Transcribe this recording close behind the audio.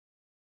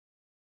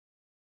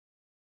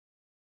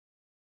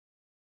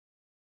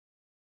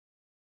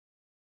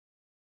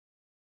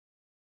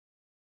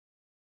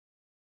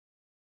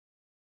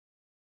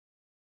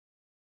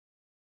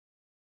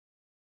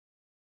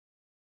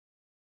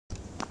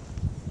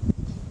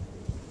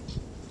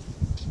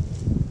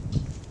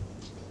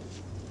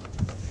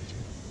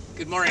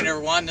morning,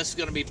 everyone. This is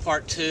going to be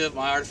part 2 of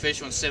my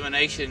artificial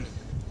insemination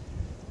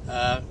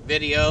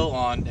video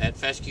at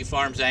Fescue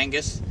Farms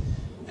Angus.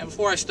 And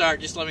before I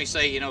start, just let me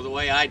say, the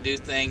way I do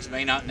things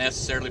may not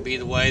necessarily be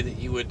the way that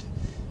you would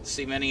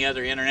see many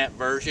other internet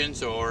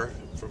versions or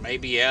from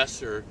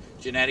ABS or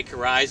Genetic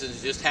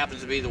Horizons. It just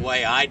happens to be the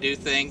way I do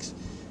things.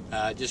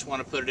 Just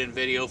want to put it in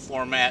video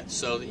format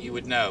so that you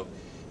would know.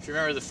 If you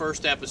remember the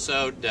first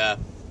episode,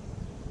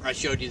 I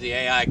showed you the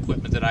AI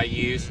equipment that I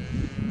use.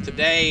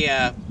 Today,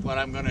 what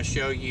I'm going to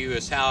show you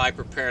is how I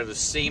prepare the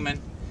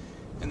semen.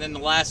 And then the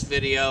last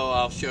video,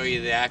 I'll show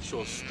you the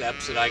actual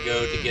steps that I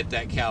go to get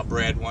that cow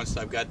bred once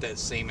I've got that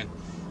semen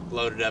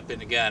loaded up in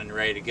the gun and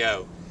ready to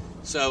go.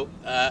 So,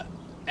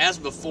 as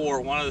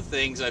before, one of the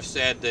things I've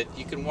said that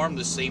you can warm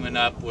the semen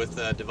up with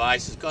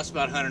devices. It costs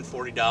about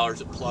 $140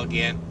 to plug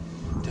in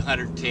to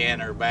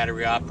 110 or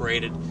battery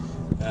operated.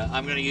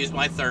 I'm going to use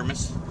my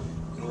thermos.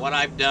 And what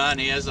I've done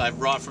is I've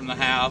brought from the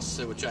house,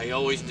 which I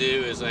always do,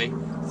 is a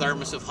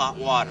thermos of hot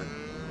water.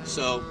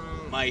 So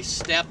my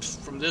steps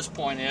from this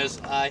point is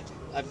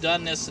I've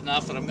done this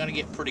enough and I'm going to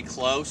get pretty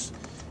close.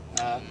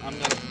 I'm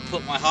going to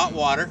put my hot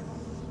water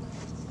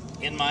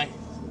in my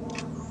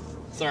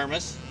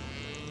thermos.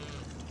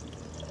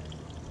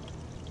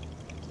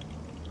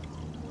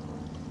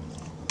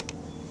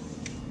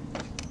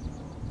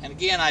 And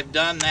again, I've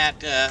done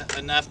that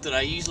enough that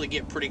I usually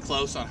get pretty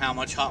close on how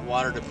much hot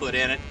water to put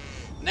in it.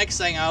 Next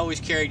thing, I always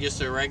carry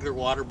just a regular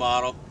water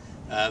bottle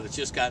that's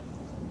just got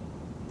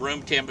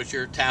room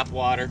temperature tap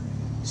water.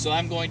 So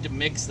I'm going to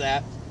mix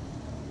that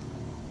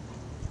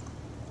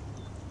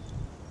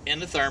in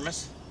the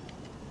thermos.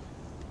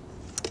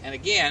 And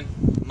again,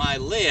 my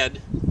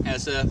lid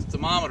has a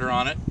thermometer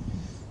on it,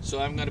 so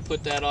I'm going to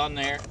put that on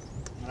there.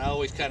 And I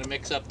always kind of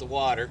mix up the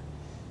water.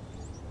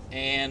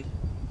 And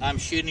I'm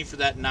shooting for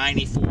that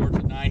 94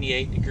 to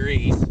 98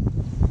 degrees.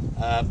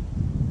 And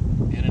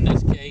in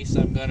this case,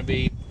 I'm going to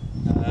be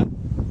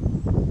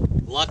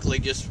luckily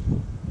just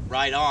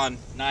right on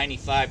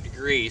 95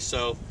 degrees.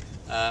 So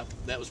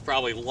that was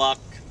probably luck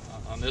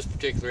on this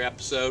particular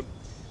episode.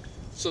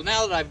 So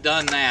now that I've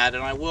done that,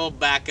 and I will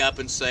back up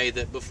and say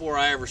that before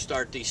I ever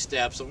start these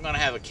steps, I'm going to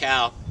have a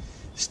cow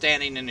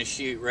standing in the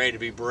chute ready to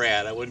be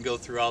bred. I wouldn't go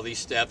through all these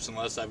steps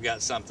unless I've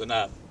got something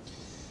up.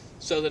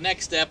 So the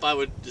next step, I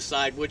would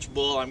decide which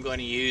bull I'm going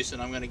to use,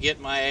 and I'm going to get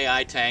my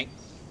AI tank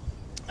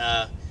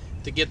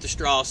to get the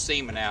straw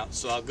semen out.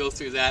 So I'll go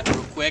through that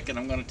real quick, and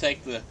I'm going to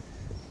take the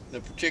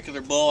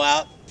particular bull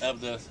out of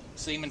the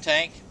semen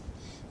tank,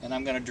 and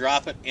I'm going to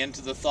drop it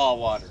into the thaw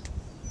water.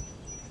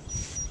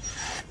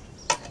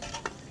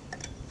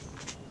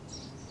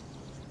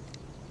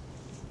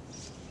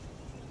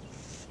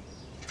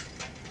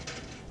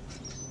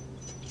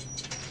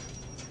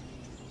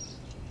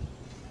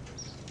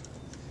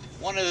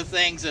 One of the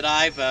things that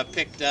I've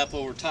picked up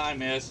over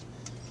time is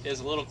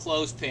a little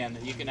clothespin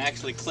that you can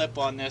actually clip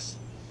on this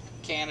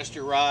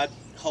canister rod,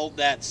 hold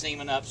that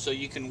semen up so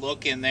you can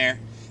look in there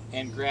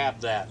and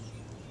grab that.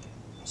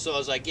 So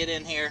as I get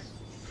in here,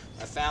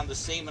 I found the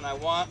semen I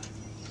want.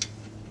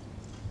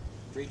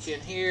 Reach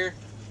in here,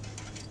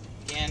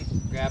 again,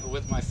 grab it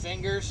with my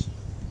fingers,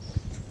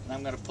 and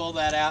I'm going to pull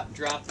that out and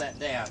drop that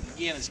down.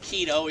 Again, it's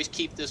key to always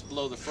keep this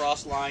below the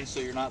frost line so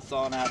you're not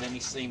thawing out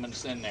any semen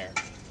that's in there.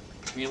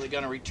 Immediately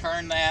going to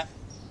return that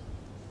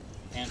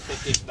and put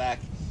this back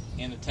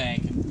in the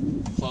tank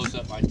and close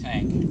up my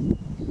tank.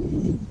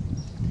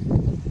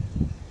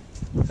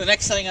 The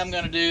next thing I'm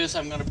going to do is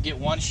I'm going to get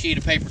one sheet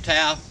of paper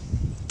towel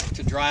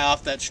to dry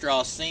off that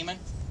straw semen.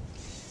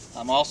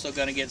 I'm also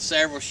going to get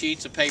several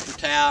sheets of paper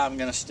towel. I'm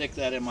going to stick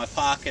that in my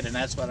pocket, and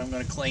that's what I'm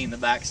going to clean the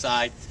back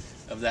side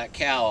of that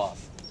cow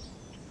off.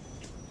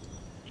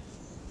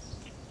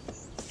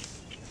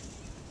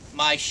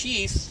 My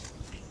sheaths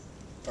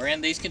are in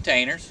these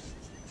containers.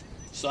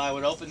 So I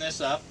would open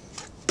this up,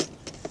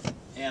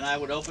 and I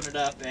would open it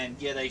up and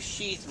get a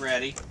sheath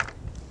ready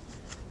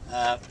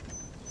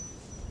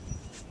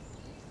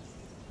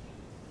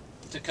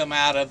to come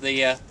out of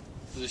the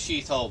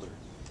sheath holder.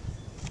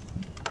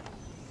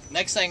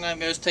 Next thing I'm going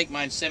to do is take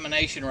my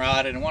insemination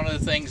rod, and one of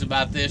the things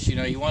about this,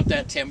 you want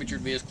that temperature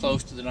to be as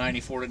close to the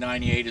 94 to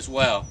 98 as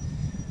well.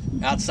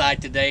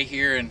 Outside today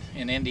here in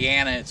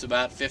Indiana, it's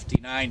about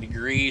 59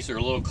 degrees or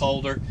a little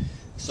colder.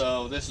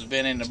 So this has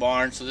been in the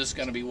barn, so this is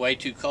going to be way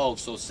too cold.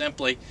 So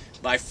simply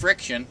by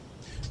friction,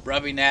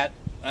 rubbing that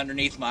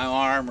underneath my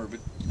arm or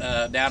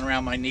down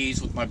around my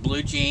knees with my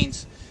blue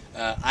jeans,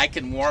 I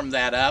can warm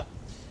that up.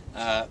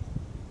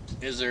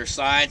 Is there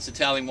science to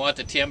telling what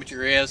the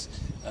temperature is?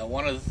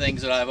 One of the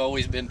things that I've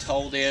always been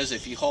told is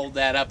if you hold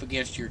that up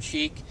against your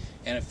cheek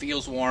and it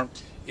feels warm,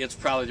 it's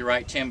probably the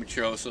right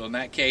temperature. So in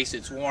that case,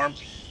 it's warm.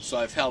 So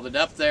I've held it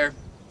up there.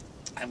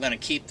 I'm going to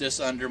keep this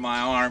under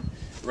my arm,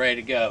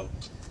 ready to go.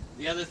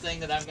 The other thing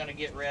that I'm going to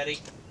get ready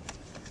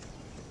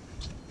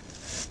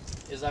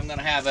is I'm going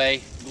to have a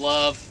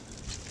glove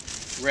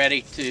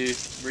ready to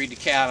breed the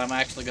cow. I'm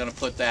actually going to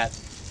put that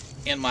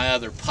in my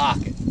other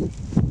pocket.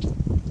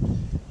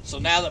 So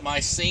now that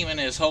my semen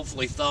is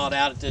hopefully thawed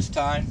out at this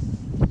time,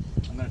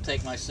 I'm going to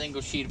take my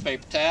single sheet of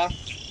paper towel,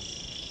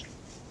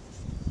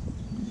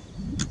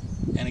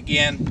 And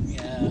again,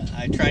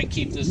 I try and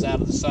keep this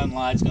out of the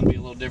sunlight. It's going to be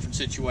a little different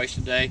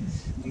situation today.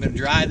 I'm going to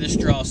dry this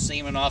straw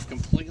semen off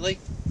completely.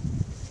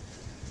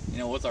 You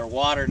know, with our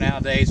water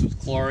nowadays, with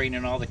chlorine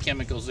and all the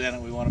chemicals in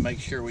it, we want to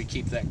make sure we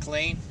keep that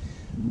clean.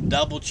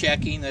 Double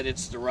checking that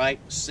it's the right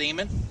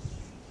semen.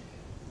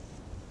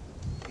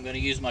 I'm going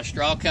to use my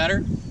straw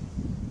cutter.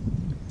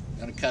 I'm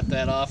going to cut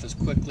that off as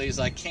quickly as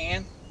I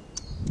can.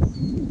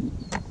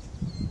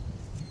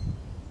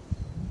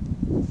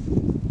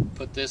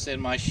 Put this in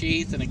my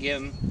sheath, and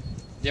again,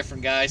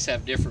 different guys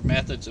have different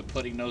methods of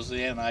putting those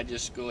in. I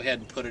just go ahead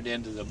and put it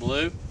into the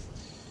blue.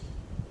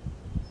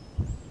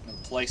 I'm going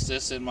to place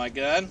this in my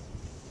gun.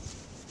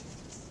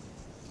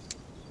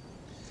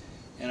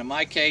 And in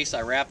my case,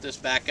 I wrap this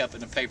back up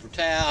in a paper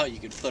towel. You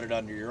can put it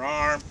under your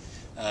arm,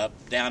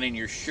 down in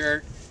your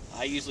shirt.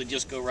 I usually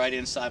just go right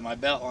inside my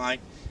belt line,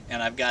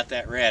 and I've got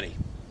that ready.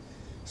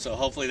 So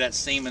hopefully that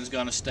semen's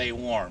going to stay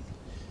warm.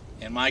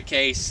 In my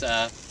case,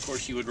 of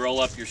course, you would roll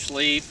up your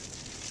sleeve.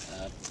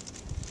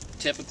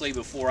 Typically,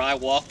 before I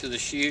walk to the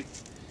chute,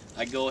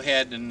 I go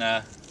ahead and,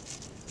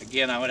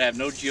 again, I would have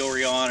no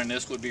jewelry on, and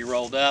this would be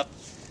rolled up.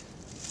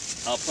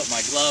 I'll put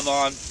my glove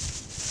on.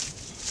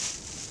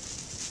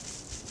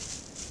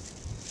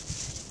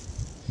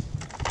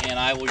 And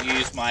I will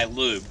use my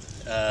lube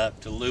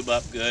to lube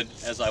up good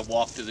as I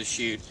walk to the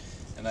chute,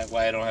 and that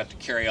way I don't have to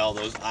carry all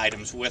those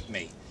items with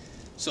me.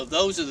 So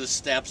those are the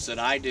steps that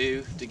I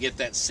do to get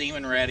that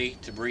semen ready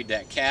to breed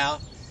that cow.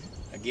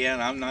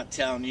 Again, I'm not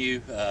telling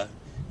you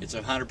it's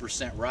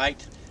 100%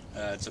 right.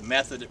 It's a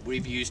method that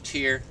we've used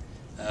here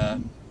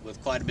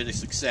with quite a bit of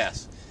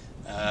success.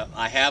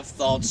 I have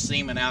thawed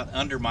semen out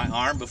under my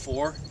arm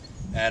before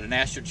at a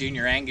National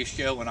Junior Angus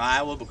show in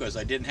Iowa because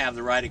I didn't have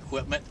the right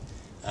equipment,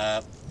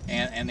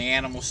 and the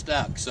animal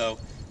stuck. So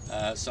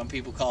some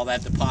people call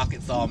that the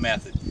pocket thaw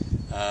method.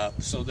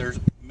 So there's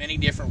many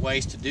different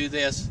ways to do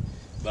this,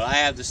 but I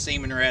have the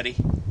semen ready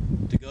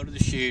to go to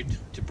the chute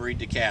to breed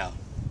the cow.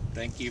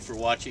 Thank you for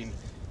watching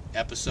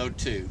episode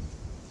 2.